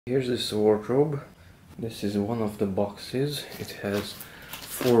Here's this wardrobe. This is one of the boxes. It has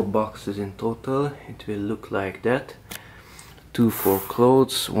 4 boxes in total. It will look like that. 2 for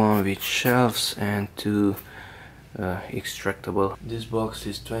clothes, 1 with shelves, and 2 extractable. This box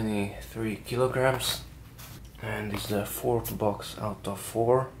is 23 kilograms and is the 4th box out of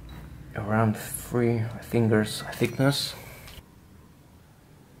 4, around 3 fingers thickness.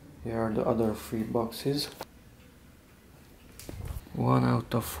 Here are the other 3 boxes. 1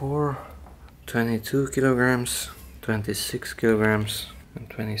 out of 4, 22 kilograms, 26 kilograms, and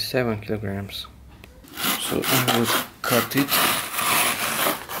 27 kilograms. So I will cut it.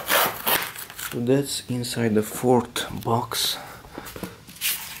 So that's inside the 4th box.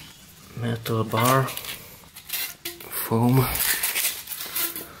 Metal bar, foam,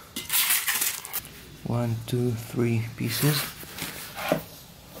 1, 2, 3 pieces.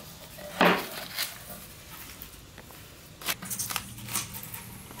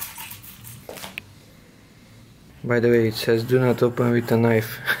 By the way, it says do not open with a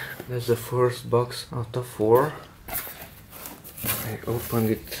knife. That's the 1st box out of 4. I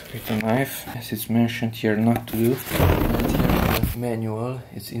opened it with a knife, as it's mentioned here not to do. And here the manual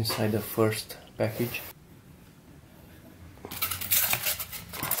is inside the 1st package.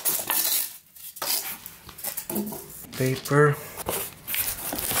 Paper.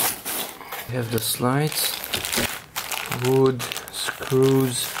 We have the slides, wood,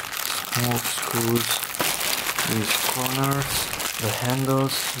 screws, smoke screws, these corners, the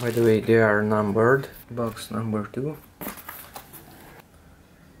handles. By the way, they are numbered. Box number 2.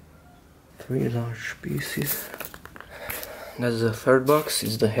 3 large pieces. That's the 3rd box.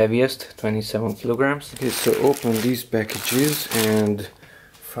 It's the heaviest, 27 kilograms. Okay, so open these packages and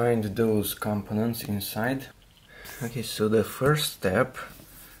find those components inside. Okay, so the first step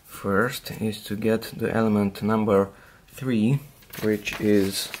is to get the element number 3, which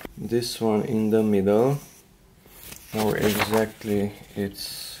is this one in the middle. More exactly,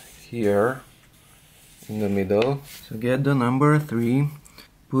 it's here in the middle. So get the number 3,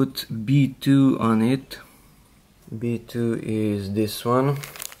 put B2 on it. B2 is this one,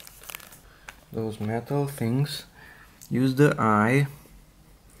 those metal things. Use the I.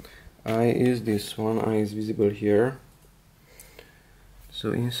 I is this one, I is visible here.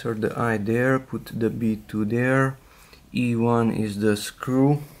 So insert the I there, put the B2 there. E1 is the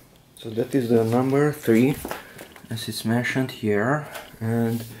screw. So that is the number 3. As it's mentioned here,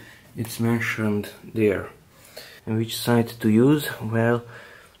 and it's mentioned there. And which side to use? Well,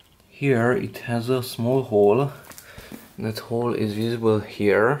 here it has a small hole. That hole is visible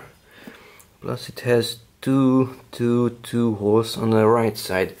here. Plus it has two holes on the right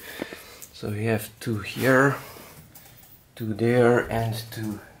side. So we have 2 here, 2 there, and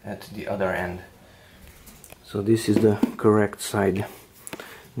 2 at the other end. So this is the correct side.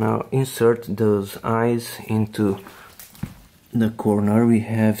 Now insert those eyes into the corner. We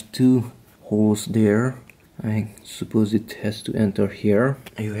have 2 holes there. I suppose it has to enter here.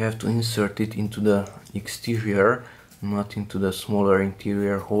 You have to insert it into the exterior, not into the smaller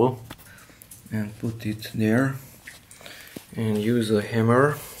interior hole. And put it there. And use a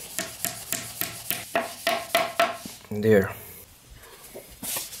hammer. There.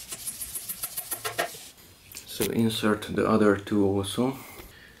 So insert the other 2 also.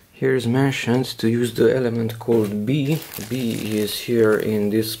 Here is mentioned to use the element called B. B is here in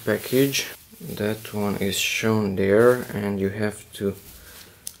this package. That one is shown there, and you have to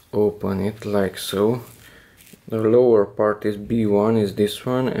open it like so. The lower part is B1, is this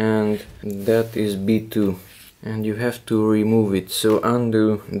one, and that is B2. And you have to remove it. So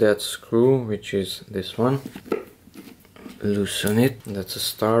undo that screw, which is this one. Loosen it. That's a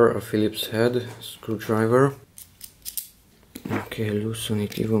star, a Phillips head screwdriver. Okay, loosen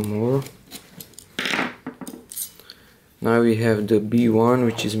it even more. Now we have the B1,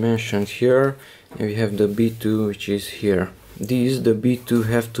 which is mentioned here, and we have the B2, which is here. These, the B2,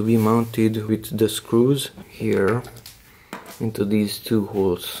 have to be mounted with the screws here into these 2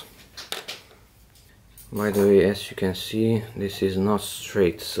 holes. By the way, as you can see, this is not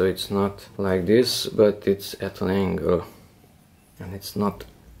straight, so it's not like this, but it's at an angle. And it's not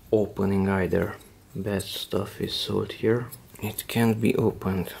opening either. Bad stuff is sold here. It can't be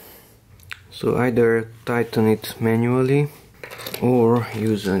opened. So either tighten it manually or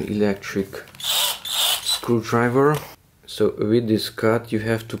use an electric screwdriver. So with this cut you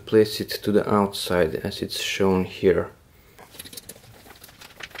have to place it to the outside as it's shown here.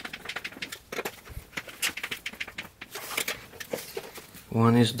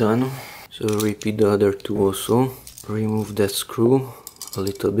 One is done, so repeat the other 2 also. Remove that screw a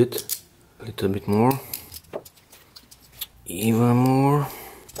little bit more. Even more.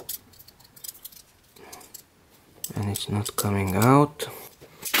 It's not coming out.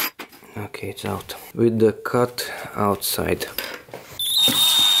 Okay, it's out. With the cut outside.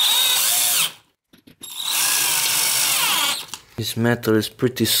 This metal is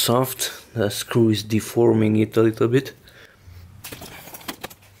pretty soft. The screw is deforming it a little bit.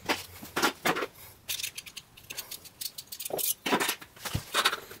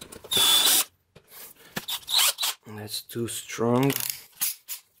 That's too strong.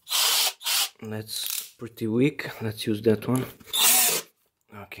 That's pretty weak. Let's use that one.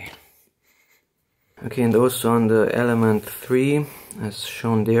 Okay. Okay, and also on the element 3, as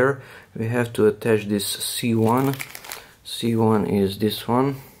shown there, we have to attach this C1. C1 is this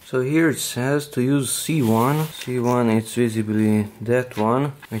one. So here it says to use C1. C1, it's visibly that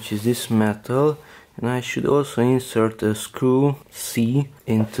one, which is this metal. And I should also insert a screw C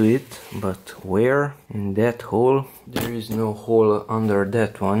into it, but where? In that hole? There is no hole under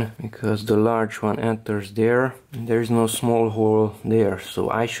that one, because the large one enters there. There is no small hole there,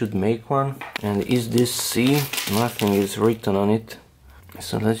 so I should make one. And is this C? Nothing is written on it.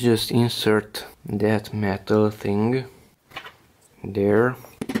 So let's just insert that metal thing there.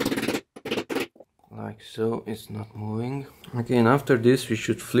 Like so, it's not moving. Okay, and after this we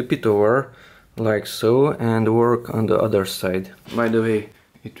should flip it over like so and work on the other side. By the way,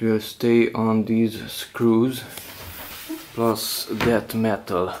 it will stay on these screws plus that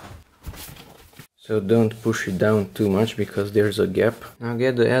metal. So don't push it down too much because there's a gap. Now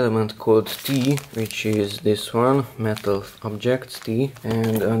get the element called T, which is this one, metal object T.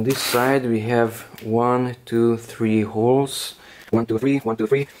 And on this side we have 1, 2, 3 holes. 1, 2, 3, 1, 2,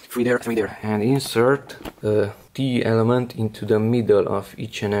 3, 3 there, 3 there. And insert the T element into the middle of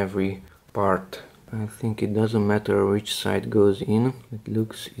each and every part. I think it doesn't matter which side goes in, it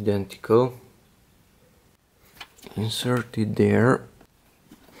looks identical. Insert it there.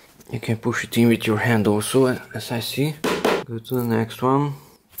 You can push it in with your hand also, as I see. Go to the next one,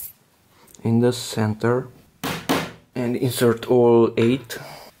 in the center, and insert all 8.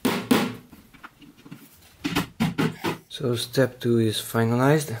 So step 2 is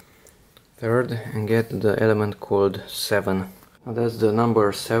finalized. Third, and get the element called 7. Now that's the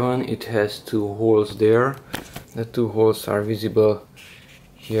number 7. It has 2 holes there. The 2 holes are visible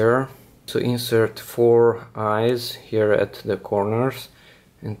here. So insert 4 eyes here at the corners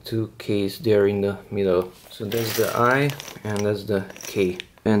and 2 K's there in the middle. So that's the eye and that's the K.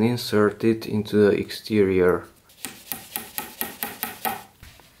 And insert it into the exterior.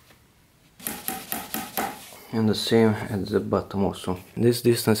 And the same at the bottom also. This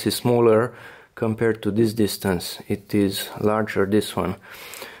distance is smaller compared to this distance. It is larger, this one.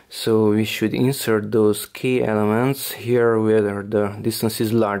 So we should insert those K elements here where the distance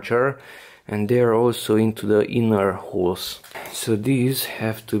is larger, and there also into the inner holes. So these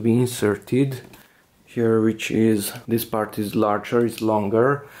have to be inserted here, which is, this part is larger, it's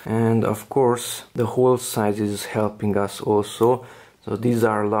longer, and of course the hole size is helping us also. So these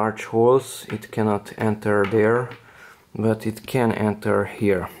are large holes, it cannot enter there, but it can enter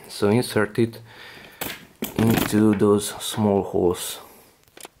here. So insert it into those small holes.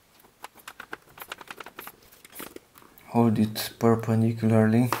 Hold it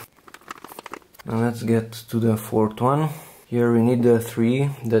perpendicularly. Now let's get to the 4th one. Here we need the 3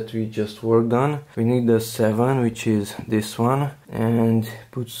 that we just worked on. We need the 7, which is this one, and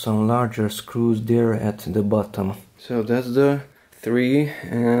put some larger screws there at the bottom. So that's the 3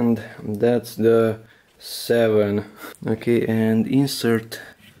 and that's the 7. Okay, and insert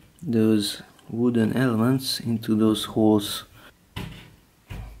those wooden elements into those holes.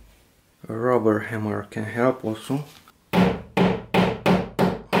 A rubber hammer can help also.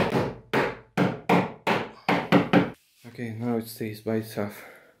 Okay, now it stays by itself.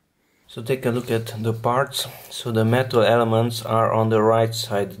 So take a look at the parts. So the metal elements are on the right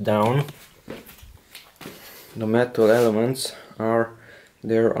side down. The metal elements are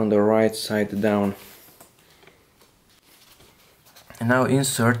there on the right side down. And now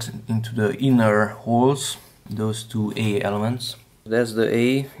insert into the inner holes those 2 A elements. That's the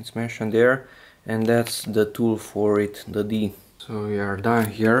A, it's mentioned there, and that's the tool for it, the D. So we are done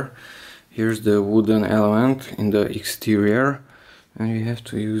here. Here's the wooden element in the exterior, and we have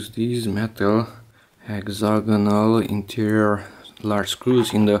to use these metal hexagonal interior large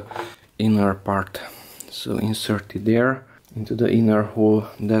screws in the inner part. So insert it there into the inner hole,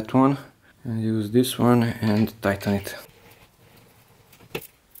 that one, and use this one and tighten it.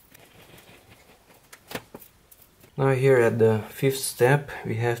 Now here at the 5th step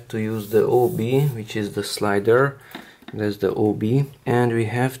we have to use the OB, which is the slider. That's the OB, and we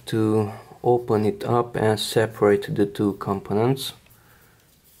have to open it up and separate the 2 components.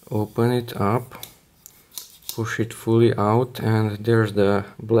 Open it up push it fully out, and there's the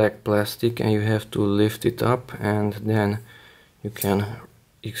black plastic, and you have to lift it up, and then you can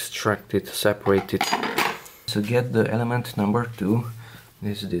extract it, separate it. So get the element number 2.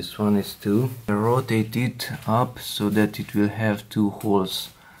 This one is 2. Rotate it up so that it will have 2 holes.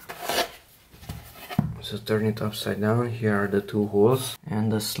 So turn it upside down. Here are the 2 holes,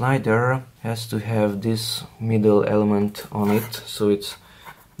 and the slider has to have this middle element on it. So it's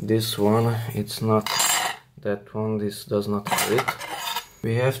this one, it's not that one, this does not have it.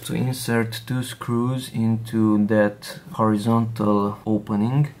 We have to insert 2 screws into that horizontal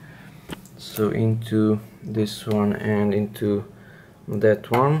opening. So into this one and into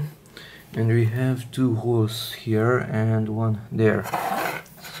that one, and we have 2 holes here and one there.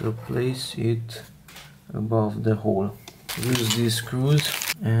 So place it above the hole. Use these screws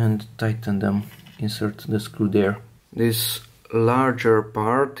and tighten them. Insert the screw there. This larger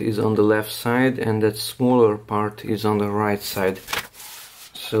part is on the left side and that smaller part is on the right side.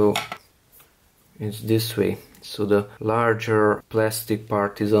 So it's this way. So the larger plastic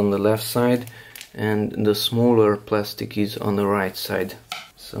part is on the left side and the smaller plastic is on the right side.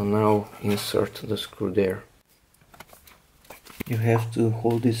 So now insert the screw there. You have to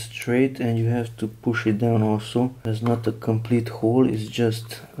hold it straight and you have to push it down also. There's not a complete hole, it's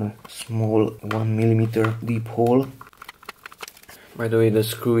just a small 1 millimeter deep hole. By the way, the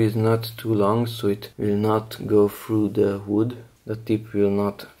screw is not too long, so it will not go through the wood. The tip will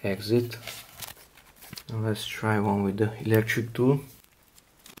not exit. Now let's try one with the electric tool.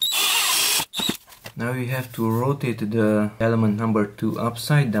 Now we have to rotate the element number 2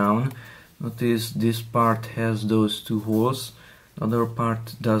 upside down. Notice this part has those 2 holes. The other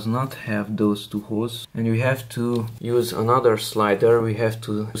part does not have those 2 holes, and we have to use another slider. We have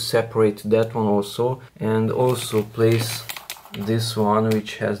to separate that one also, and also place this one,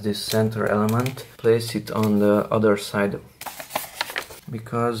 which has this center element, place it on the other side.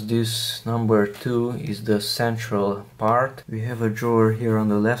 Because this number 2 is the central part, we have a drawer here on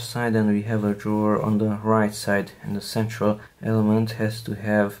the left side and we have a drawer on the right side, and the central element has to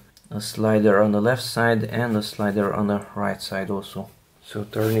have a slider on the left side and a slider on the right side also. So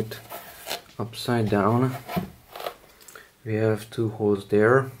turn it upside down. We have 2 holes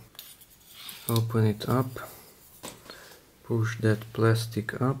there. Open it up. Push that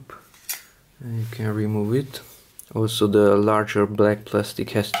plastic up and you can remove it. Also the larger black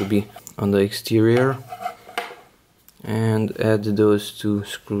plastic has to be on the exterior. And add those 2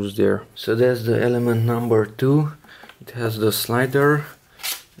 screws there. So that's the element number 2. It has the slider.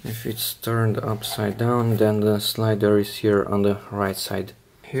 If it's turned upside down, then the slider is here on the right side.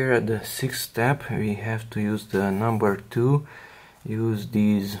 Here at the 6th step, we have to use the number 2. Use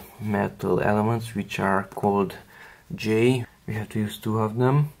these metal elements, which are called J. We have to use 2 of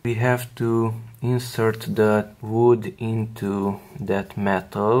them. We have to insert the wood into that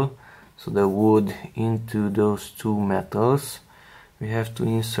metal. So the wood into those 2 metals. We have to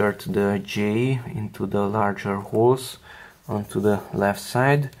insert the J into the larger holes onto the left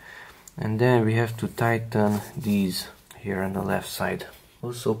side, and then we have to tighten these here on the left side.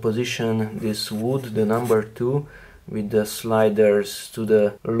 Also position this wood, the number 2, with the sliders to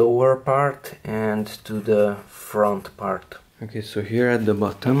the lower part and to the front part. Okay, so here at the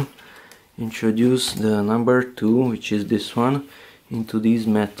bottom, introduce the number 2, which is this one, into these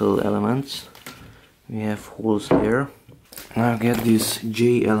metal elements. We have holes there. Now get these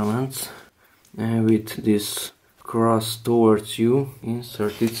J elements and with this cross towards you,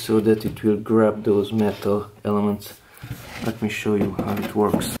 insert it so that it will grab those metal elements. Let me show you how it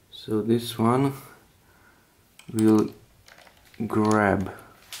works. So this one will grab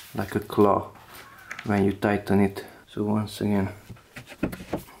like a claw when you tighten it. So once again,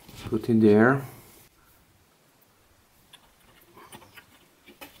 put it there.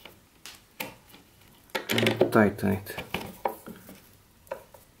 And tighten it.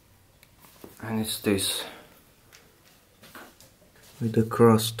 And it stays with the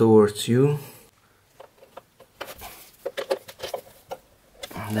cross towards you.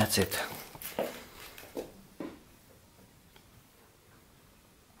 And that's it.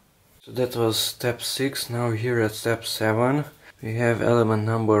 So that was step 6. Now here at step 7 we have element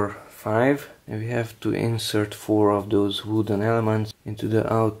number 5, and we have to insert 4 of those wooden elements into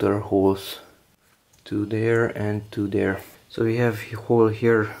the outer holes. 2 there and 2 there. So we have a hole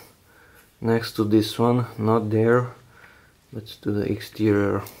here next to this one, not there, but to the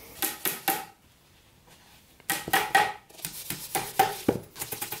exterior.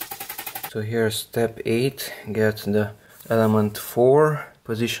 So here step 8, get the element 4,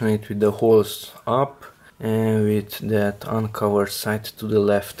 position it with the holes up, and with that uncovered side to the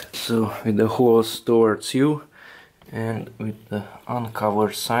left. So with the holes towards you and with the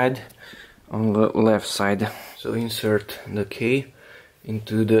uncovered side on the left side. So insert the key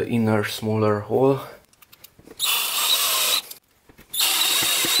into the inner smaller hole.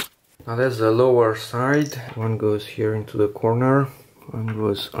 Now that's the lower side. One goes here into the corner, one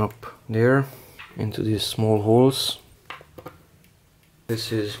goes up there into these small holes.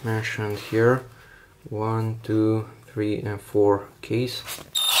 This is mentioned here. 1, 2, 3 and 4 keys.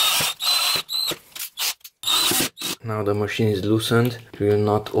 Now the machine is loosened. We will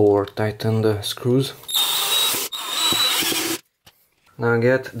not over tighten the screws. Now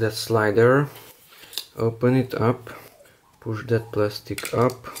get that slider, open it up, push that plastic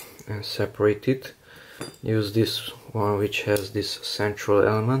up and separate it. Use this one which has this central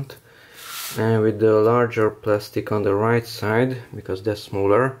element, and with the larger plastic on the right side, because that's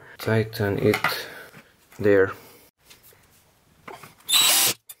smaller, tighten it there.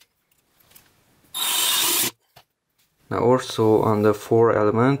 Now also on the 4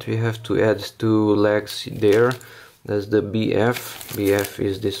 element we have to add 2 legs there. That's the BF. BF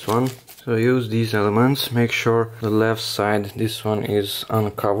is this one. So use these elements, make sure the left side, this one is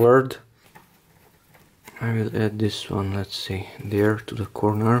uncovered. I will add this one, let's say, there to the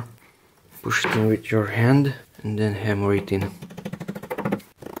corner. Push it in with your hand and then hammer it in.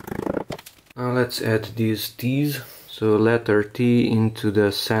 Now let's add these T's. So letter T into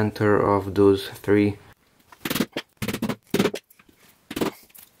the center of those 3.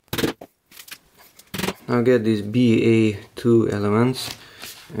 Now get these BA2 elements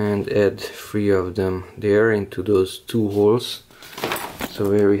and add 3 of them there into those 2 holes. So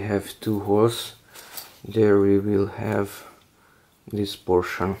where we have 2 holes, there we will have this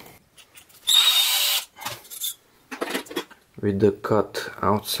portion with the cut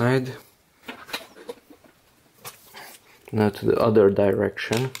outside. Now to the other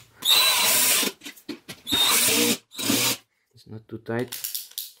direction. It's not too tight.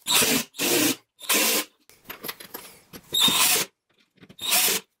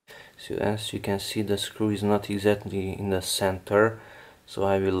 So as you can see, the screw is not exactly in the center, so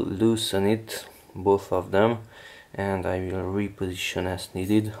I will loosen it, both of them, and I will reposition as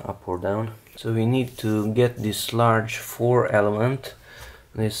needed, up or down. So we need to get this large 4 element,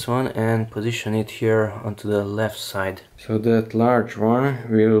 this one, and position it here onto the left side. So that large one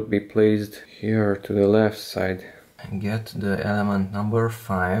will be placed here to the left side. And get the element number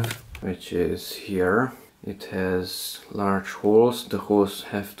 5, which is here. It has large holes, the holes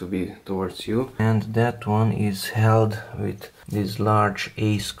have to be towards you, and that one is held with these large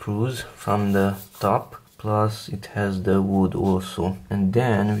A screws from the top, plus it has the wood also. And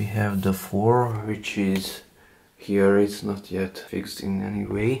then we have the 4, which is here, it's not yet fixed in any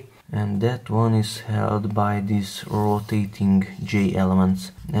way, and that one is held by these rotating J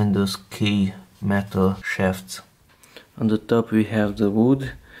elements and those K metal shafts. On the top we have the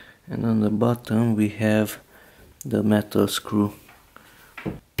wood, and on the bottom we have the metal screw.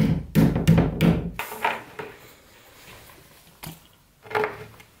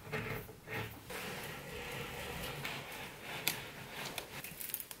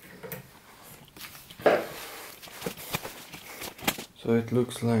 So it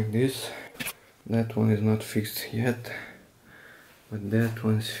looks like this. That one is not fixed yet, but that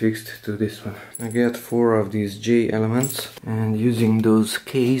one is fixed to this one. I get 4 of these J elements, and using those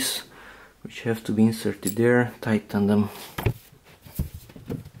K's which have to be inserted there, tighten them.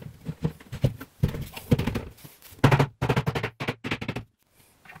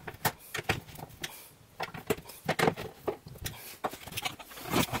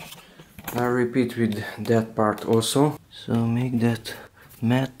 Now repeat with that part also. So make that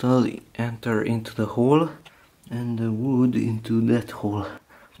metal enter into the hole and the wood into that hole,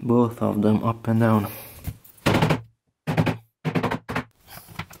 both of them up and down.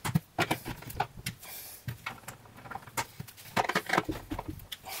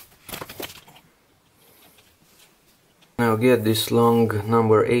 Now get this long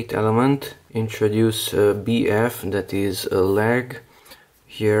number 8 element, introduce a BF, that is a leg,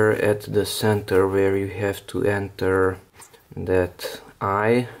 here at the center where you have to enter that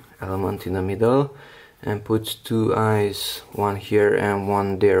eye element in the middle, and put 2 eyes, one here and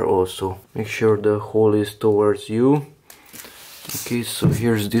one there also. Make sure the hole is towards you. Okay, so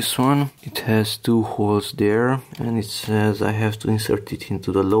here's this one. It has 2 holes there, and it says I have to insert it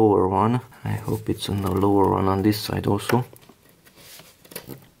into the lower one. I hope it's on the lower one on this side also.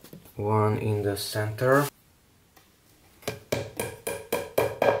 One in the center.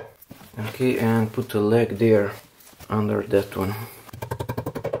 Okay, and put a leg there under that one.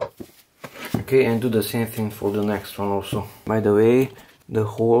 Okay, and do the same thing for the next one also. By the way, the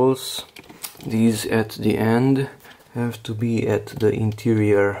holes, these at the end, have to be at the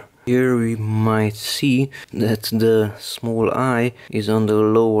interior. Here we might see that the small eye is on the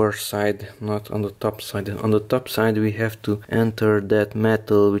lower side, not on the top side. On the top side we have to enter that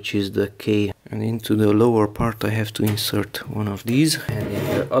metal, which is the K. And into the lower part I have to insert one of these. And in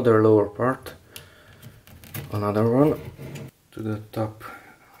the other lower part, another one. To the top,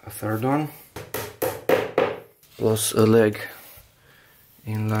 a third one. Plus a leg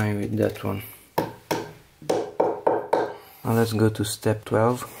in line with that one. Now let's go to step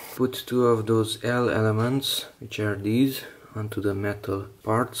 12. Put two of those L elements, which are these, onto the metal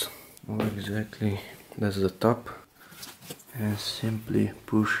parts. More exactly, that's the top. And simply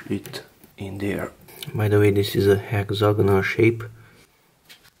push it in there. By the way, this is a hexagonal shape.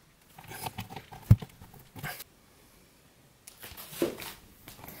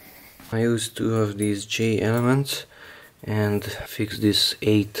 I used two of these J elements and fix this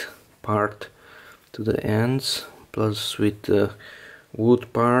 8 part to the ends, plus with the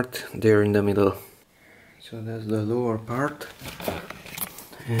wood part there in the middle. So that's the lower part,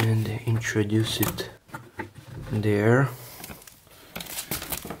 and introduce it there,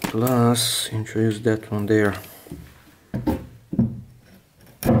 plus introduce that one there.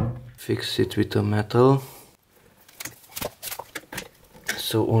 Fix it with the metal,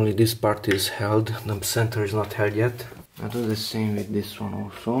 so only this part is held, the center is not held yet. I'll do the same with this one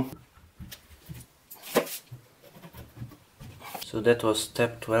also. So that was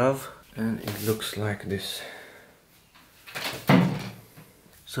step 12, and it looks like this.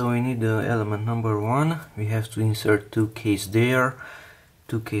 So we need the element number 1. We have to insert 2 Ks there,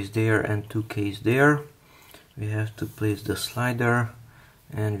 2 Ks there, and 2 Ks there. We have to place the slider,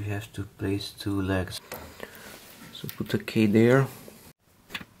 and we have to place 2 legs. So put a K there.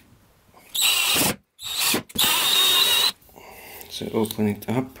 So open it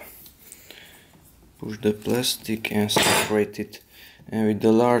up, push the plastic and separate it. And with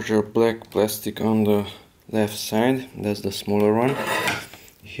the larger black plastic on the left side, that's the smaller one,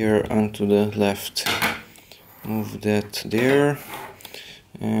 here onto the left. Move that there,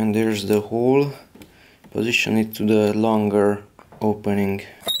 and there's the hole. Position it to the longer opening.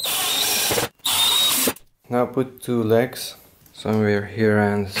 Now put 2 legs, somewhere here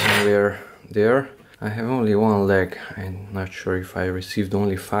and somewhere there. I have only 1 leg. I'm not sure if I received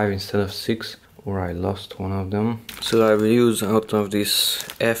only 5 instead of 6, or I lost one of them. So I will use, out of this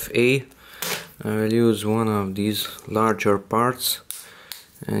FA, I will use one of these larger parts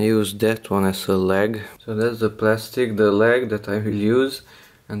and use that one as a leg. So that's the plastic, the leg that I will use,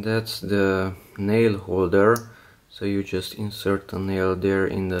 and that's the nail holder. So you just insert a nail there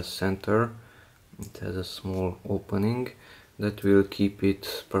in the center. It has a small opening that will keep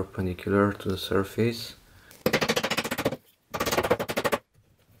it perpendicular to the surface.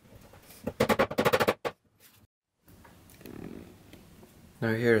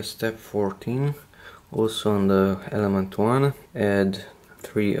 Now here is step 14, also on the element 1, add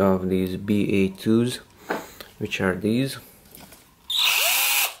 3 of these BA2s, which are these,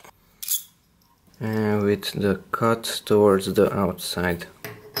 and with the cut towards the outside.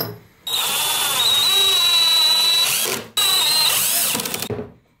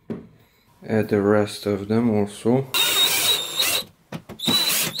 Add the rest of them also.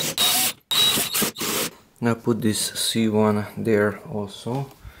 Now put this C1 there also,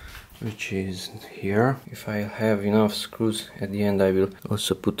 which is here. If I have enough screws at the end, I will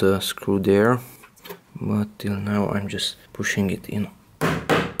also put a screw there, but till now I'm just pushing it in.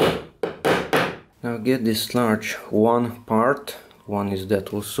 Now get this large 1 part, 1 is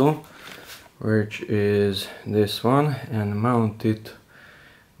that also, which is this one, and mount it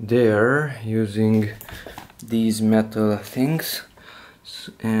there using these metal things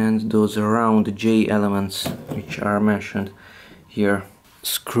and those round J elements which are mentioned here.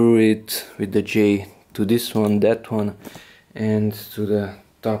 Screw it with the J to this one, that one, and to the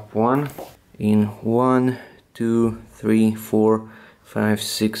top one in 1, 2, 3, 4, 5,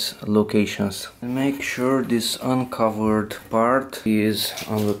 6 locations. And make sure this uncovered part is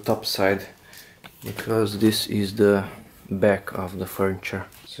on the top side, because this is the back of the furniture.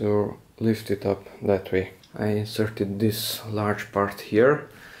 So lift it up that way. I inserted this large part here,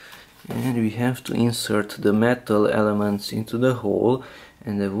 and we have to insert the metal elements into the hole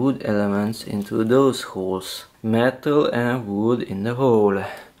and the wood elements into those holes. Metal and wood in the hole.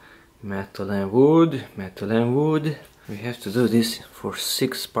 Metal and wood, metal and wood. We have to do this for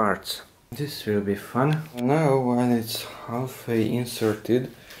 6 parts. This will be fun. Now when it's halfway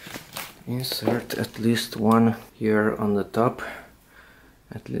inserted, insert at least 1 here on the top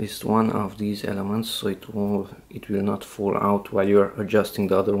at least one of these elements, so it will not fall out while you're adjusting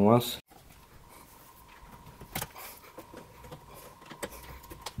the other ones.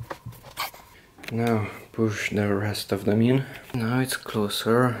 Now push the rest of them in. Now it's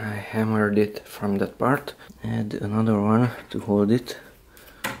closer. I hammered it from that part. Add another one to hold it.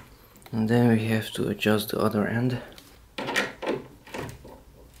 And then we have to adjust the other end.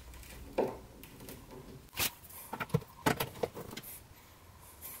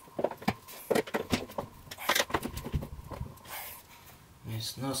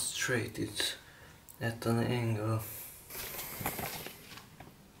 It's not straight, it's at an angle.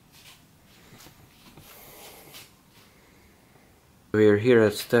 We're here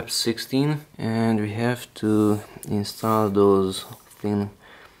at step 16 and we have to install those thin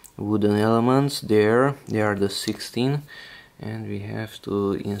wooden elements there. They are the 16 and we have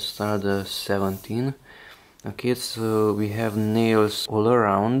to install the 17. Okay, so we have nails all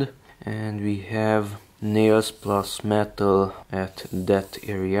around and we have nails plus metal at that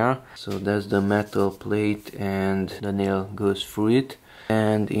area. So that's the metal plate and the nail goes through it.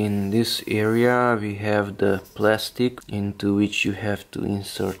 And in this area we have the plastic into which you have to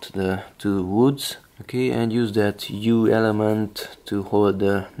insert the two woods. Okay, and use that U element to hold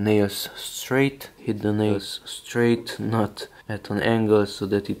the nails straight. Hit the nails straight, not at an angle so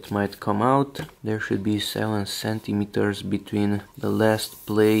that it might come out. There should be 7 centimeters between the last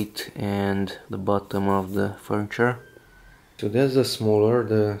plate and the bottom of the furniture. So that's the smaller,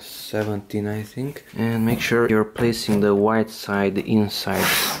 the 17 I think. And make sure you're placing the white side inside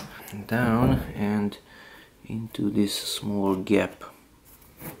down and into this small gap.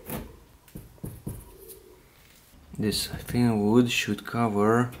 This thin wood should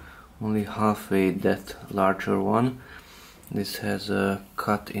cover only halfway that larger one. This has a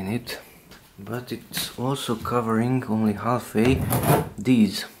cut in it, but it's also covering only halfway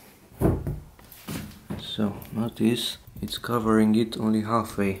these. So notice it's covering it only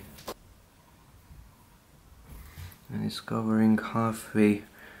halfway, and it's covering halfway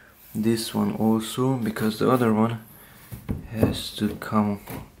this one also, because the other one has to come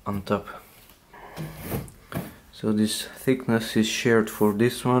on top. So this thickness is shared for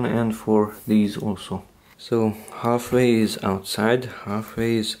this one and for these also. So halfway is outside,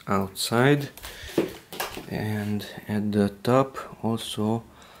 halfway is outside, and at the top also,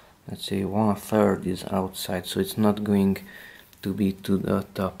 let's say 1/3 is outside, so it's not going to be to the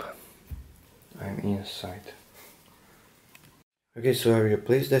top. I'm inside. Okay, so I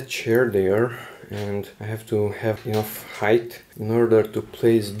replaced that chair there, and I have to have enough height in order to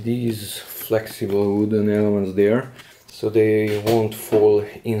place these flexible wooden elements there, so they won't fall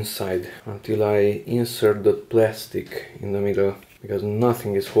inside until I insert the plastic in the middle, because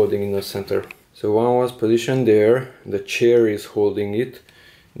nothing is holding in the center. So one was positioned there, the chair is holding it,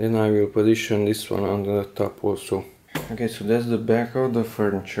 then I will position this one on the top also. Okay, so that's the back of the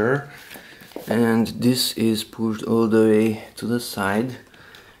furniture, and this is pushed all the way to the side.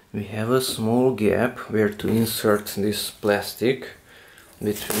 We have a small gap where to insert this plastic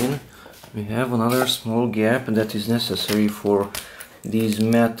between. We have another small gap that is necessary for these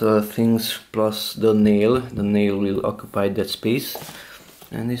metal things plus the nail. The nail will occupy that space.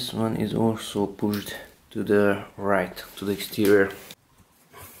 And this one is also pushed to the right, to the exterior.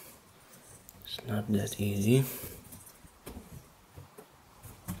 It's not that easy.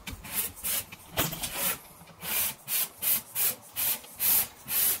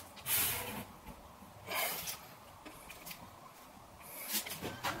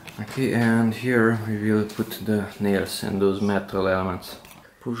 Okay, and here we will put the nails and those metal elements.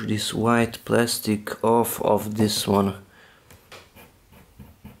 Push this white plastic off of this one.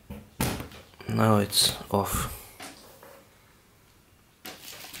 Now it's off.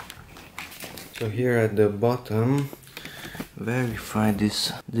 So here at the bottom, verify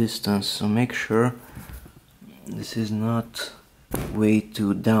this distance, so make sure this is not way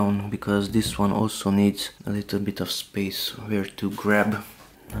too down, because this one also needs a little bit of space where to grab.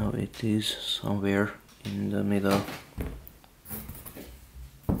 Now it is somewhere in the middle.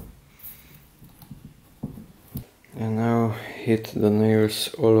 And now hit the nails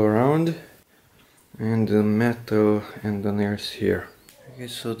all around, and the metal and the nails here. Okay,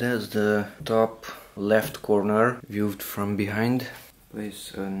 so that's the top left corner viewed from behind.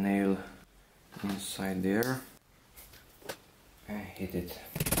 Place a nail inside there and hit it.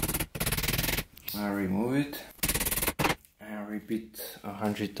 Now remove it and repeat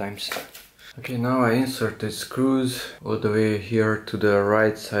 100 times. Okay, now I inserted screws all the way here to the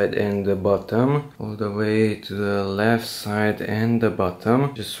right side and the bottom, all the way to the left side and the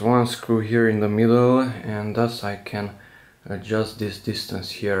bottom. Just one screw here in the middle, and thus I can adjust this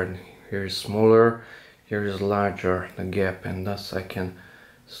distance here, and here is smaller, here is larger, the gap, and thus I can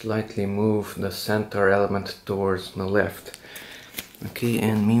slightly move the center element towards the left. Okay,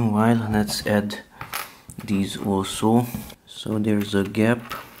 and meanwhile let's add these also. So there's a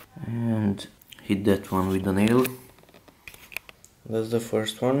gap, and hit that one with a nail. That's the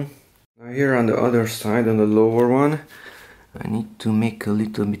first one. Now here on the other side, on the lower one, I need to make a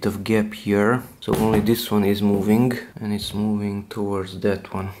little bit of gap here, so only this one is moving, and it's moving towards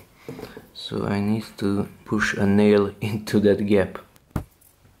that one. So I need to push a nail into that gap.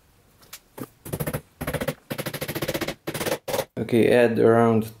 Okay, add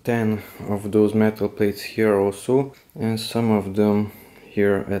around 10 of those metal plates here also, and some of them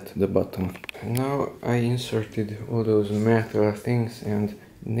here at the bottom. Now I inserted all those metal things and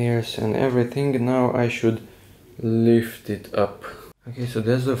nails and everything. Now I should lift it up. Okay, so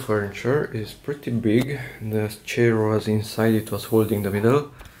that's the furniture. It's pretty big. The chair was inside, it was holding the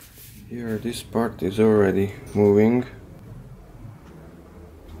middle. Here this part is already moving,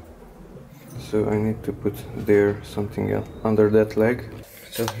 so I need to put there something else under that leg.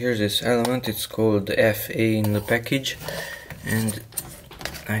 So here's this element, it's called FA in the package, and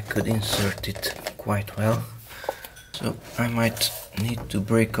I could insert it quite well. So I might need to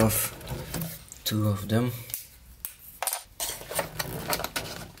break off 2 of them.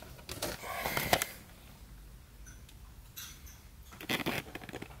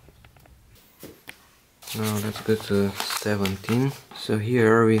 Now let's go to 17. So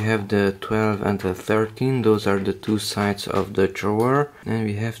here we have the 12 and the 13. Those are the 2 sides of the drawer. And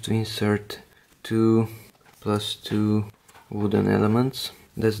we have to insert 2 plus 2 wooden elements.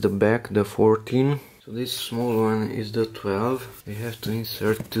 That's the back, the 14. So this small one is the 12. We have to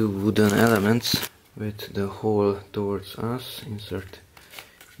insert 2 wooden elements with the hole towards us. Insert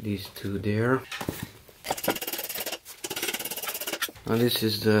these 2 there. Now this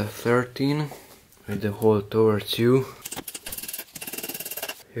is the 13. With the hole towards you.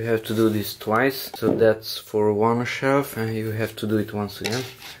 You have to do this twice, so that's for one shelf, and you have to do it once again.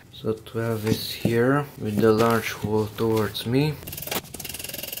 So 12 is here with the large hole towards me.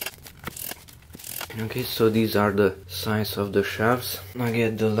 Okay, so these are the size of the shelves. Now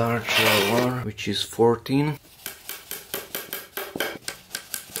get the larger one, which is 14.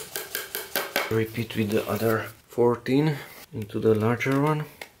 Repeat with the other 14 into the larger one.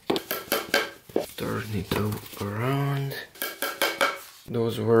 Turn it around.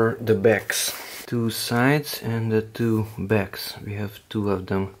 Those were the backs. 2 sides and the 2 backs. We have 2 of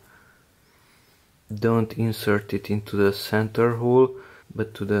them. Don't insert it into the center hole,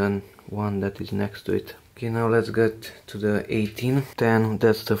 but to the one that is next to it. Okay, now let's get to the 18. 10,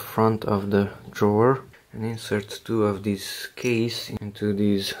 that's the front of the drawer. And insert 2 of these keys into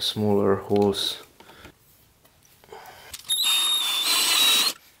these smaller holes.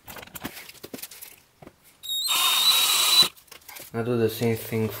 Now do the same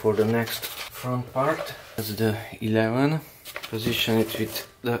thing for the next front part. That's the 11. Position it with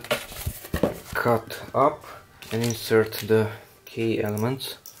the cut up and insert the key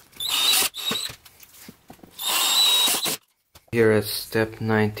elements. Here at step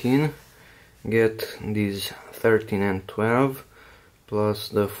 19, get these 13 and 12 plus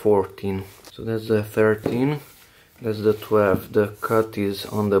the 14. So that's the 13, that's the 12. The cut is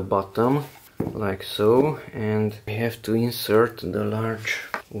on the bottom, like so, and we have to insert the large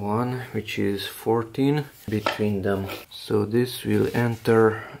one, which is 14, between them. So this will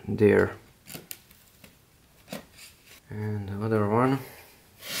enter there. And the other one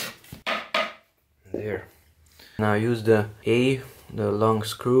there. Now use the A, the long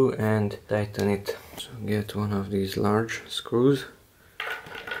screw, and tighten it. So get one of these large screws,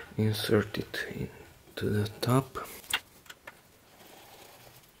 insert it into the top.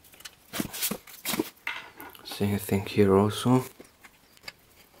 Same thing here also.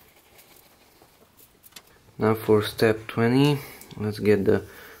 Now for step 20, let's get the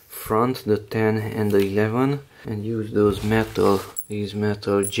front, the 10 and the 11, and use these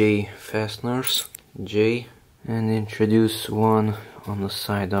metal J fasteners, J, and introduce one on the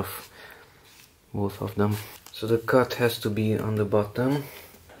side of both of them. So the cut has to be on the bottom.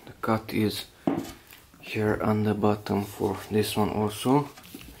 The cut is here on the bottom for this one also.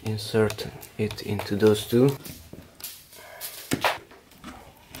 Insert it into those 2.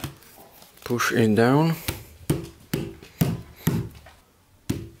 Push it down.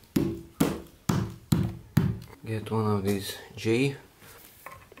 Get one of these J.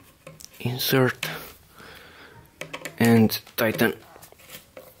 Insert and tighten.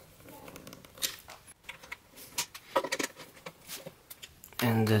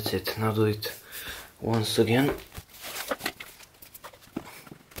 And that's it. Now do it once again.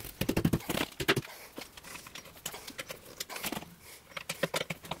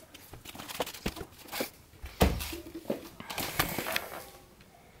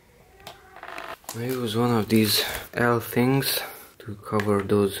 I use one of these L things to cover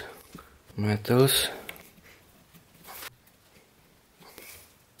those metals.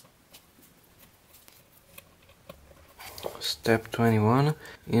 Step 21.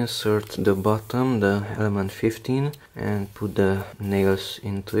 Insert the bottom, the element 15, and put the nails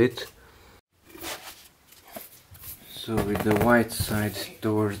into it. So with the white side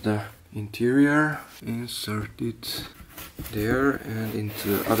towards the interior, insert it there and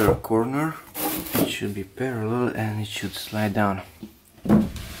into the other corner. It should be parallel and it should slide down.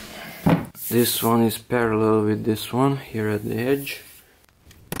 This one is parallel with this one here at the edge.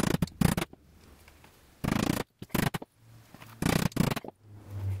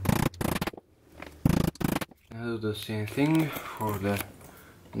 I'll do the same thing for the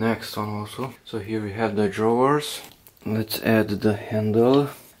next one also. So here we have the drawers. Let's add the handle.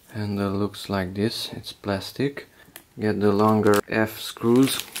 Handle looks like this, it's plastic. Get the longer F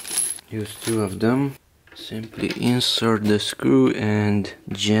screws, use 2 of them. Simply insert the screw and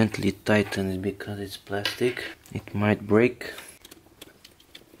gently tighten it because it's plastic. It might break.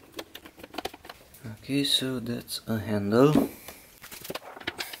 Okay, so that's a handle.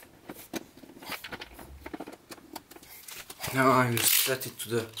 Now I will set it to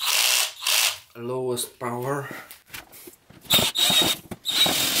the lowest power.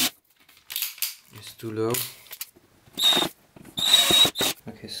 It's too low.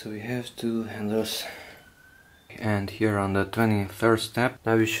 Okay, so we have 2 handles. And here on the 23rd step,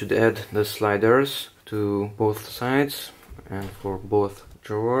 now we should add the sliders to both sides and for both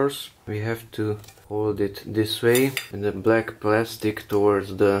drawers. We have to hold it this way with the black plastic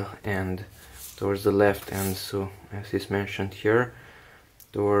towards the end, towards the left end, so as is mentioned here,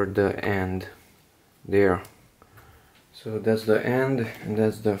 toward the end there. So that's the end and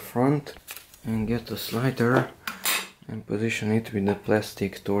that's the front. And get a slider and position it with the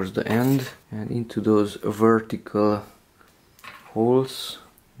plastic towards the end and into those vertical holes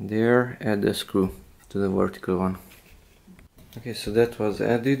there, add a screw to the vertical one. Okay, so that was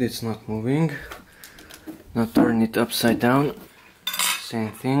added, it's not moving. Now turn it upside down,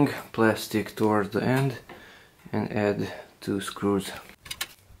 same thing, plastic towards the end and add 2 screws.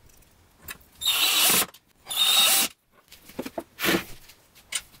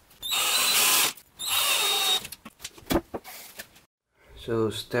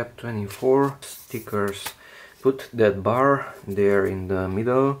 So step 24, stickers. Put that bar there in the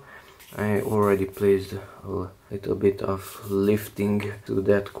middle. I already placed a little bit of lifting to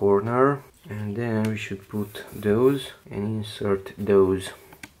that corner. And then we should put those and insert those.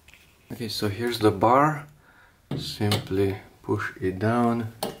 Okay, so here's the bar. Simply push it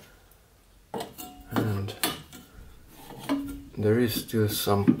down. And there is still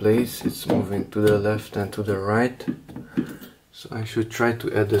some place. It's moving to the left and to the right. So I should try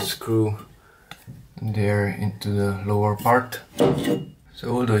to add a screw there into the lower part. So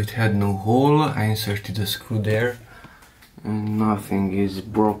although it had no hole, I inserted a screw there and nothing is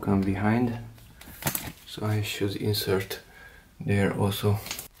broken behind. So I should insert there also.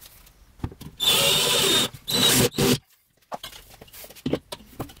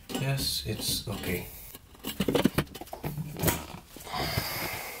 Yes, it's okay.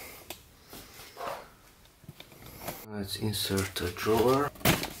 Let's insert a drawer.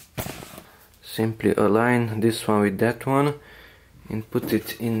 Simply align this one with that one and put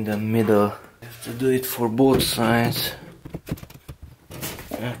it in the middle. You have to do it for both sides.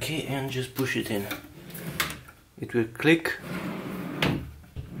 Okay, and just push it in. It will click.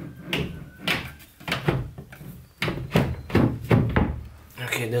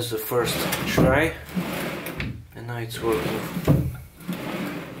 Okay, that's the first try. And now it's working.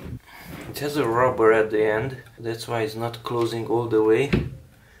 It has a rubber at the end, that's why it's not closing all the way,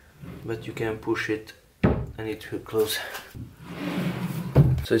 but you can push it and it will close.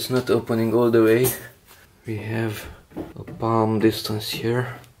 So it's not opening all the way. We have a palm distance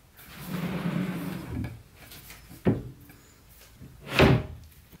here.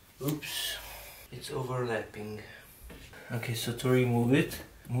 Oops, it's overlapping. Okay, so to remove it,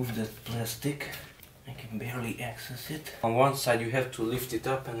 move that plastic. I can barely access it. On one side you have to lift it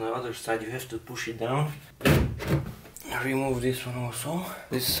up and on the other side you have to push it down. Remove this one also.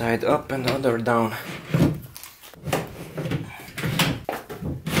 This side up and the other down.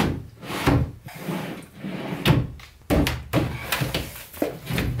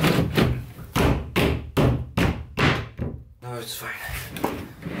 Now it's fine.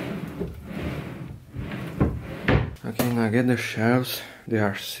 Okay, now get the shelves. There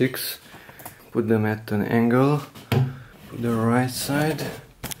are 6. Put them at an angle. Put the right side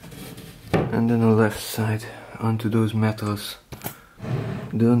and then the left side onto those metals.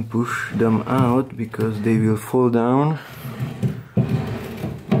 don't push them out because they will fall down.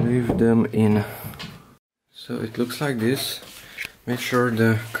 Leave them in. So it looks like this. Make sure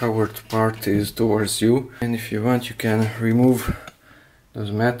the covered part is towards you, and if you want you can remove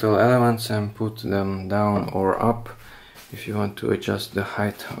those metal elements and put them down or up if you want to adjust the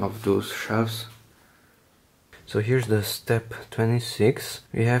height of those shelves. So here's the step 26.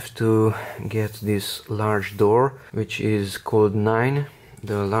 We have to get this large door, which is called 9.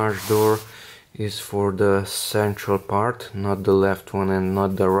 The large door is for the central part, not the left one and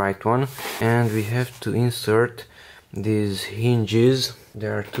not the right one. And we have to insert these hinges.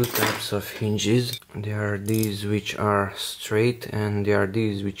 There are two types of hinges. There are these which are straight and there are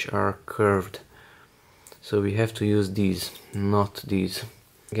these which are curved. So we have to use these, not these.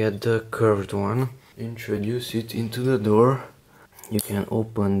 Get the curved one, introduce it into the door. You can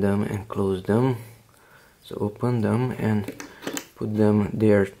open them and close them. So open them and put them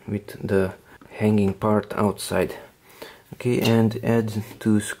there with the hanging part outside. Okay, and add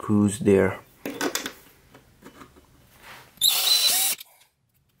 2 screws there.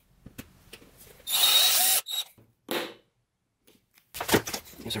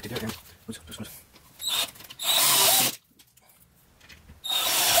 Insert it there and put 2 screws.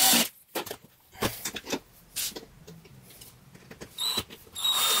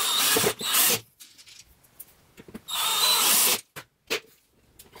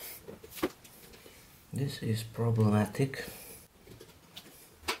 This is problematic.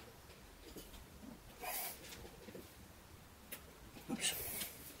 Oops.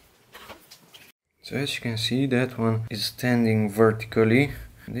 So as you can see, that one is standing vertically.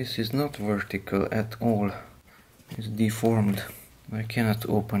 This is not vertical at all. It's deformed. I cannot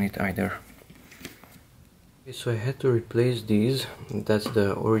open it either. Okay, so I had to replace these. That's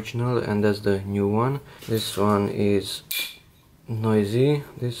the original and that's the new one. This one is noisy.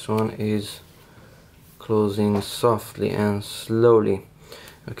 This one is closing softly and slowly.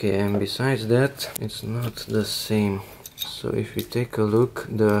 Okay, and besides that, it's not the same. So if we take a look,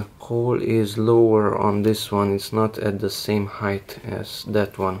 the hole is lower on this one. It's not at the same height as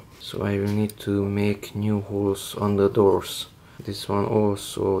that one. So I will need to make new holes on the doors. This one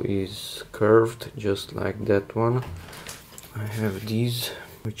also is curved, just like that one. I have these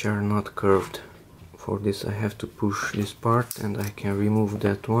which are not curved. For this I have to push this part and I can remove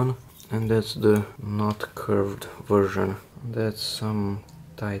that one. And that's the not curved version. That's some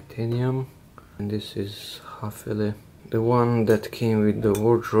titanium and this is Hafele. The one that came with the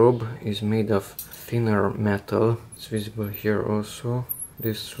wardrobe is made of thinner metal. It's visible here also.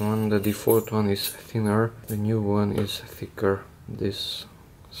 This one, the default one, is thinner. The new one is thicker. This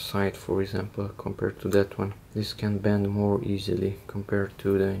side, for example, compared to that one. This can bend more easily compared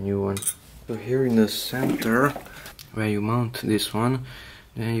to the new one. So here in the center, where you mount this one,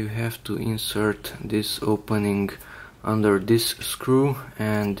 then you have to insert this opening under this screw,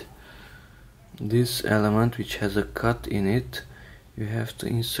 and this element which has a cut in it, you have to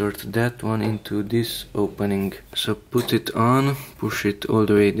insert that one into this opening. So put it on, push it all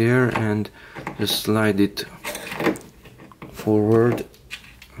the way there and just slide it forward.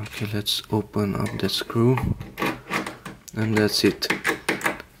 Okay, let's open up the screw and that's it.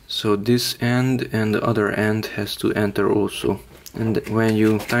 So this end and the other end has to enter also. And when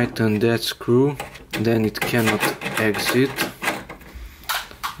you tighten that screw, then it cannot exit.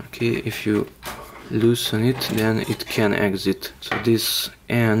 Okay, if you loosen it, then it can exit. So this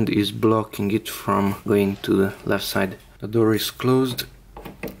end is blocking it from going to the left side. The door is closed,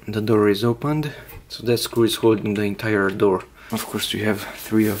 the door is opened, so that screw is holding the entire door. Of course you have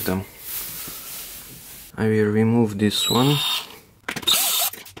 3 of them. I will remove this one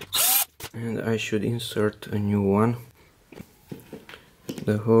and I should insert a new one.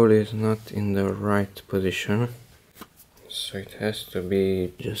 The hole is not in the right position, so it has to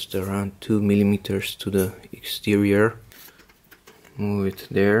be just around 2 millimeters to the exterior. Move it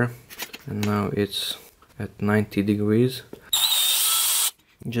there, and now it's at 90 degrees,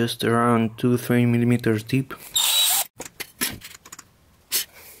 just around 2-3 millimeters deep.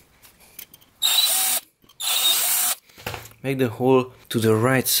 Make the hole to the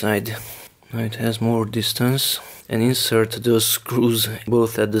right side. Now it has more distance. And insert those screws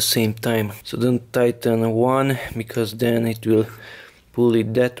both at the same time. So don't tighten one, because then it will pull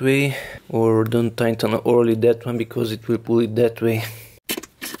it that way, or don't tighten only that one because it will pull it that way.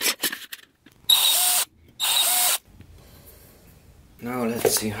 Now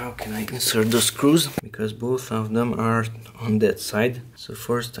let's see how can I insert the screws, because both of them are on that side. So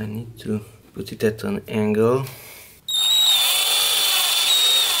first I need to put it at an angle.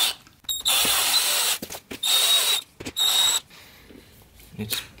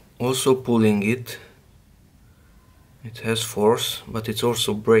 It's also pulling it. It has force, but it's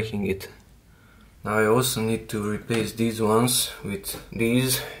also breaking it. Now I also need to replace these ones with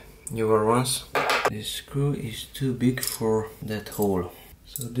these newer ones. This screw is too big for that hole,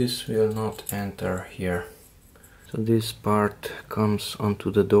 so this will not enter here. So this part comes onto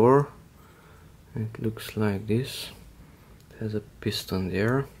the door. It looks like this. It has a piston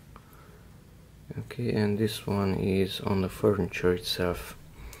there. Okay, and this one is on the furniture itself.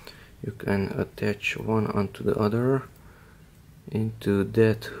 You can attach one onto the other into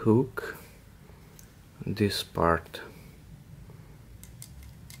that hook, this part.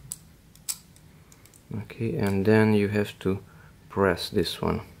 Okay, and then you have to press this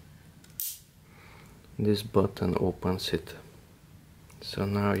one. This button opens it. So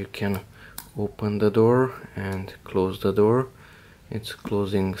now you can open the door and close the door. It's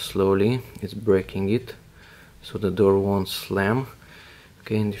closing slowly, it's breaking it, so the door won't slam.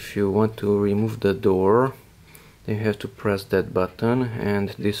 Okay, and if you want to remove the door, then you have to press that button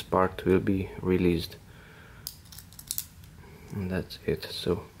and this part will be released. And that's it.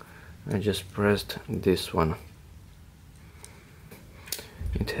 So I just pressed this one.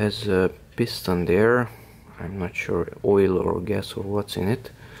 It has a piston there. I'm not sure, oil or gas or what's in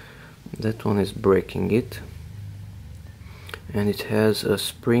it. That one is breaking it. And it has a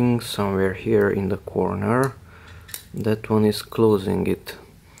spring somewhere here in the corner. That one is closing it.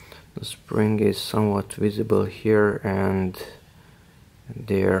 The spring is somewhat visible here and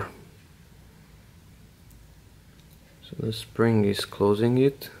there. So the spring is closing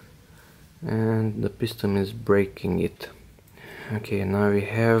it and the piston is breaking it. Okay, now we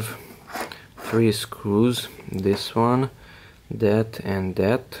have 3 screws. This one, that and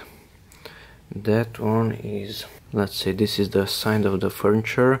that. That one is, let's say this is the side of the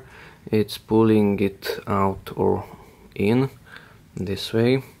furniture. It's pulling it out or in this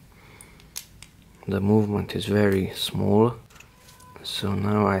way. The movement is very small, so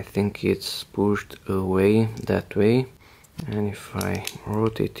now I think it's pushed away that way, and if I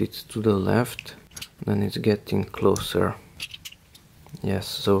rotate it to the left, then it's getting closer. Yes,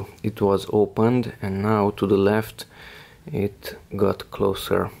 so it was opened and now to the left it got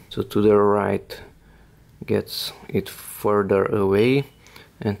closer. So to the right gets it further away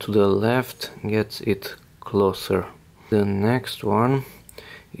and to the left gets it closer. The next one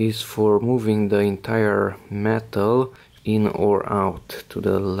is for moving the entire metal in or out to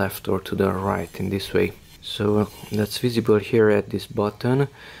the left or to the right in this way. So that's visible here at this button.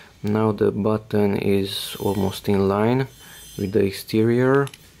 Now the button is almost in line with the exterior,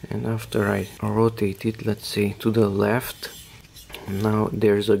 and after I rotate it, let's say to the left, now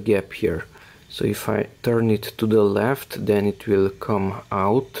there's a gap here. So if I turn it to the left, then it will come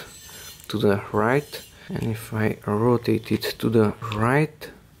out to the right, and if I rotate it to the right,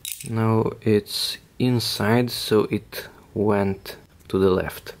 now it's inside, so it went to the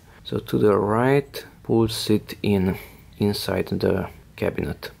left. So to the right pulls it in inside the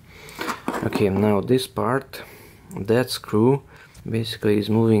cabinet. Okay, now this part, that screw basically is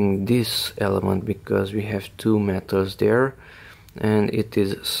moving this element because we have 2 metals there, and it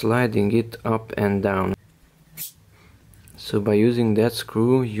is sliding it up and down. So by using that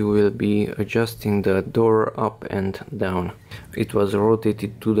screw you will be adjusting the door up and down. It was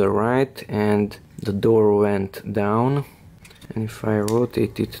rotated to the right and the door went down, and if I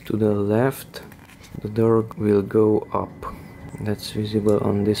rotate it to the left, the door will go up. That's visible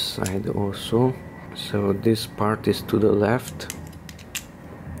on this side also. So this part is to the left.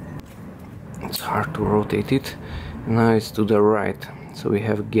 It's hard to rotate it. Now it's to the right, so we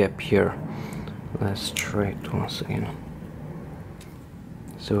have a gap here. Let's try it once again.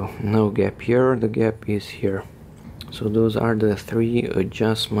 So no gap here, the gap is here. So those are the 3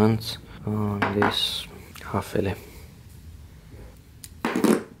 adjustments on this hafele.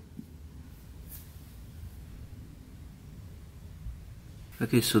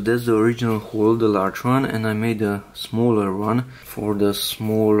 Okay, so that's the original hole, the large one, and I made a smaller one for the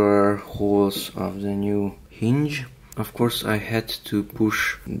smaller holes of the new hinge. Of course I had to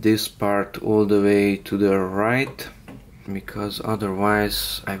push this part all the way to the right, because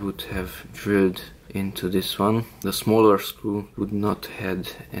otherwise I would have drilled into this one. The smaller screw would not had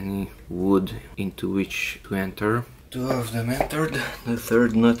any wood into which to enter. 2 of them entered, the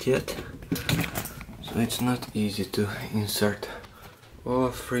 3rd not yet, so it's not easy to insert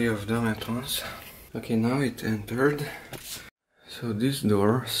all 3 of them at once. Okay, now it entered. So this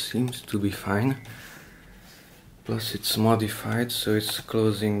door seems to be fine, plus it's modified, so it's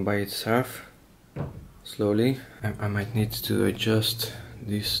closing by itself slowly. I might need to adjust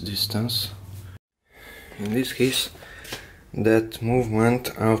this distance. In this case that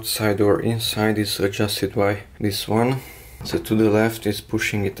movement outside or inside is adjusted by this one. So to the left is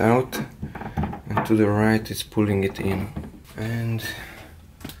pushing it out and to the right is pulling it in. And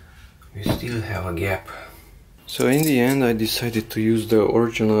we still have a gap. So in the end I decided to use the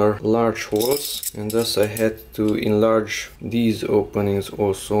original large holes, and thus I had to enlarge these openings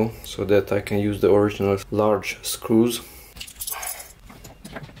also so that I can use the original large screws.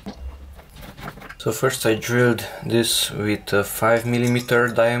 So first I drilled this with a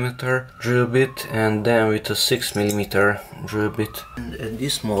 5mm diameter drill bit and then with a 6mm drill bit. And at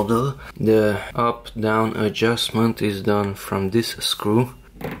this model the up-down adjustment is done from this screw.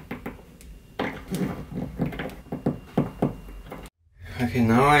 Okay,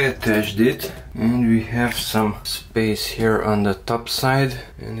 now I attached it and we have some space here on the top side,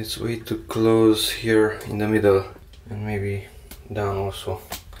 and it's way too close here in the middle and maybe down also.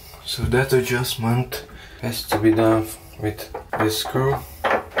 So that adjustment has to be done with this screw.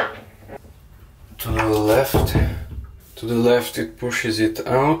 To the left it pushes it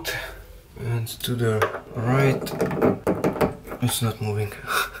out, and to the right it's not moving.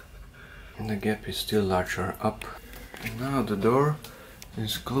 And the gap is still larger up. And now the door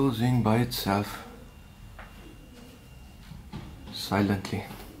is closing by itself, silently.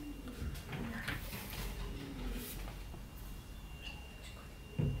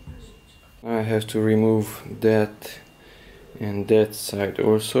 I have to remove that and that side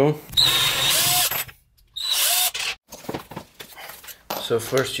also. So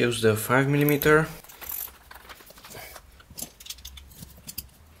first use the 5mm.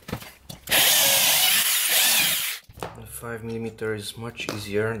 The 5mm is much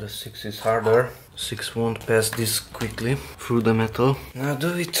easier, the 6 is harder. 6 won't pass this quickly through the metal. Now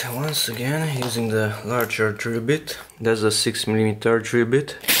do it once again using the larger drill bit. That's a 6mm drill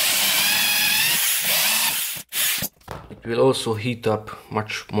bit. It will also heat up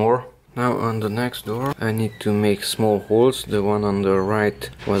much more. Now on the next door I need to make small holes. The one on the right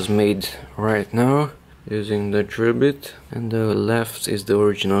was made right now using the drill bit, and the left is the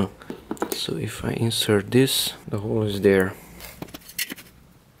original. So if I insert this, the hole is there.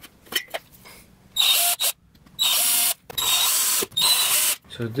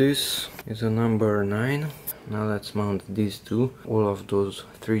 So this is a number 9. Now let's mount these two. All of those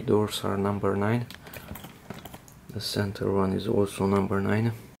 3 doors are number 9. The center one is also number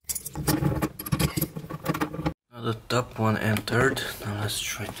 9. Now the top one entered. Now let's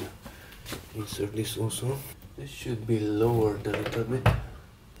try to insert this also. This should be lowered a little bit.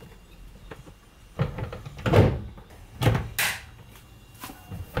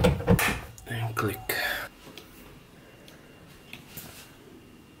 And click.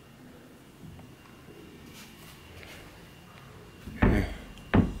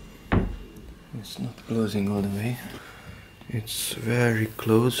 It's not closing all the way. It's very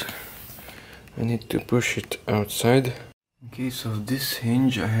close. I need to push it outside. In case of this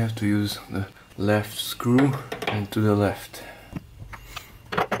hinge I have to use the left screw and to the left.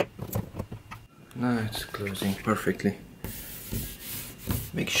 Now it's closing perfectly.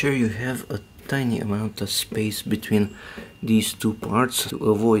 Make sure you have a tiny amount of space between these two parts to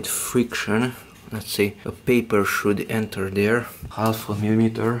avoid friction. Let's say a paper should enter there, 0.5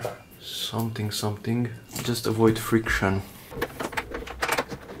 mm, something, just avoid friction.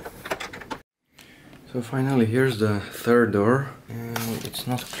 So finally here's the third door, and it's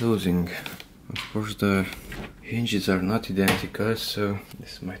not closing. Of course the hinges are not identical, so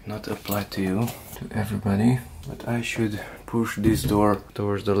this might not apply to you, to everybody, but I should push this door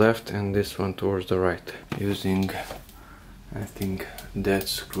towards the left and this one towards the right using, I think, that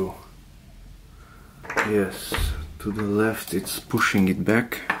screw. Yes, to the left it's pushing it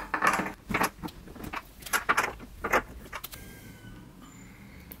back.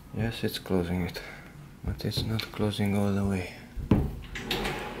 Yes, it's closing it, but it's not closing all the way.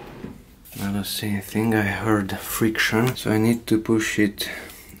 Now the same thing, I heard friction, so I need to push it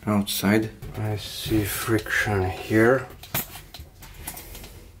outside. I see friction here.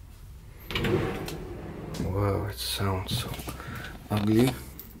 Wow, it sounds so ugly.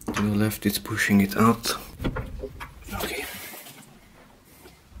 To the left it's pushing it out. Okay.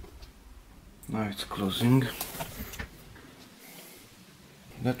 Now it's closing.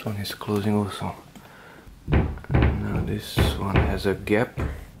 That one is closing also. And now this one has a gap.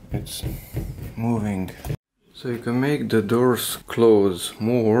 It's moving. So you can make the doors close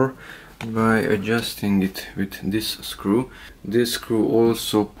more by adjusting it with this screw. This screw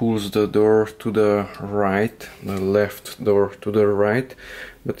also pulls the door to the right, the left door to the right,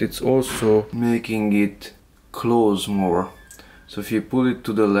 but it's also making it close more. So if you pull it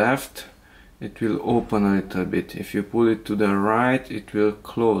to the left, it will open a little bit. If you pull it to the right, it will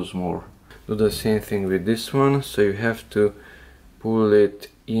close more. Do the same thing with this one, so you have to pull it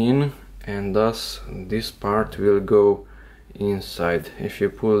in, and thus this part will go inside. If you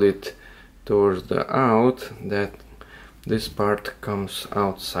pull it towards the out, that this part comes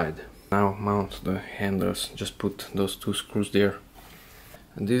outside. Now mount the handles, just put those two screws there.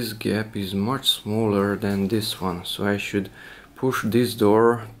 This gap is much smaller than this one, so I should push this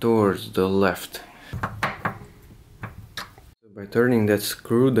door towards the left. By turning that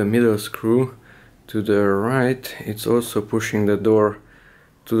screw, the middle screw, to the right, it's also pushing the door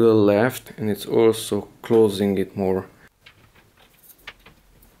to the left, and it's also closing it more.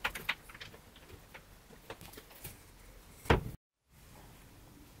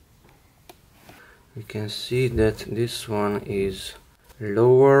 You can see that this one is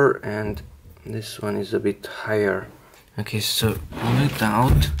lower and this one is a bit higher. Okay, so pull it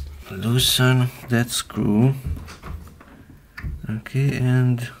out, loosen that screw, okay,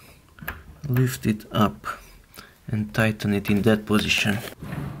 and lift it up and tighten it in that position.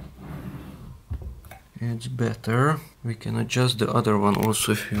 It's better. We can adjust the other one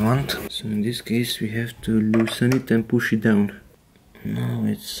also if you want. So in this case we have to loosen it and push it down. Now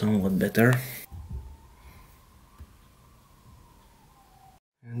it's somewhat better.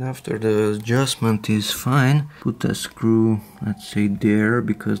 And after the adjustment is fine, put a screw, let's say there,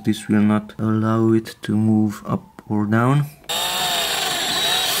 because this will not allow it to move up or down.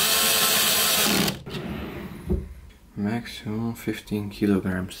 Maximum 15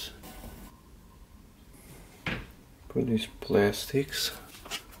 kilograms. Put these plastics.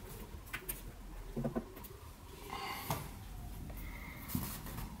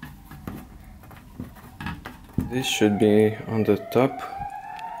 This should be on the top.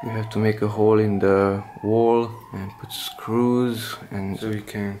 You have to make a hole in the wall and put screws, and so you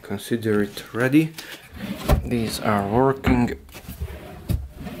can consider it ready. These are working.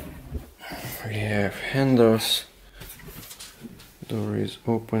 We have handles. Door is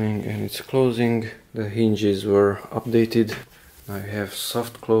opening and it's closing. The hinges were updated. Now we have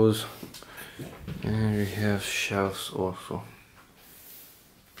soft close and we have shelves also.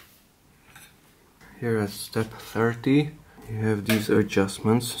 Here at step 30 you have these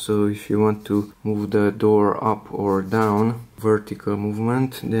adjustments. So if you want to move the door up or down, vertical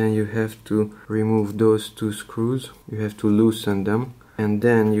movement, then you have to remove those two screws. You have to loosen them, and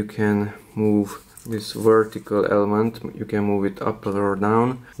then you can move this vertical element. You can move it up or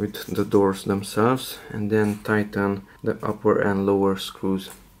down with the doors themselves, and then tighten the upper and lower screws.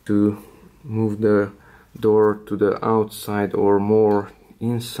 To move the door to the outside or more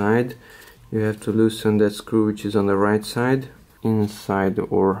inside, you have to loosen that screw which is on the right side, inside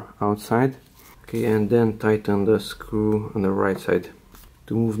or outside. Okay, and then tighten the screw on the right side.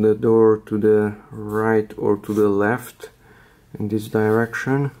 To move the door to the right or to the left in this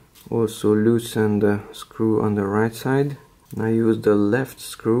direction, also loosen the screw on the right side. Now use the left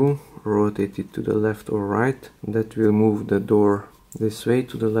screw, rotate it to the left or right. That will move the door this way,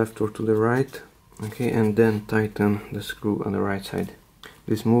 to the left or to the right. Okay, and then tighten the screw on the right side.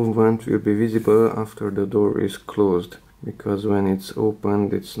 This movement will be visible after the door is closed, because when it's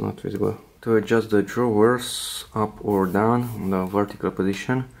opened it's not visible. To adjust the drawers up or down in the vertical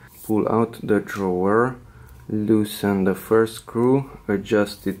position, pull out the drawer, loosen the first screw,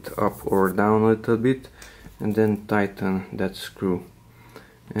 adjust it up or down a little bit, and then tighten that screw.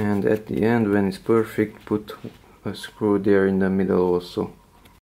 And at the end, when it's perfect, put a screw there in the middle also.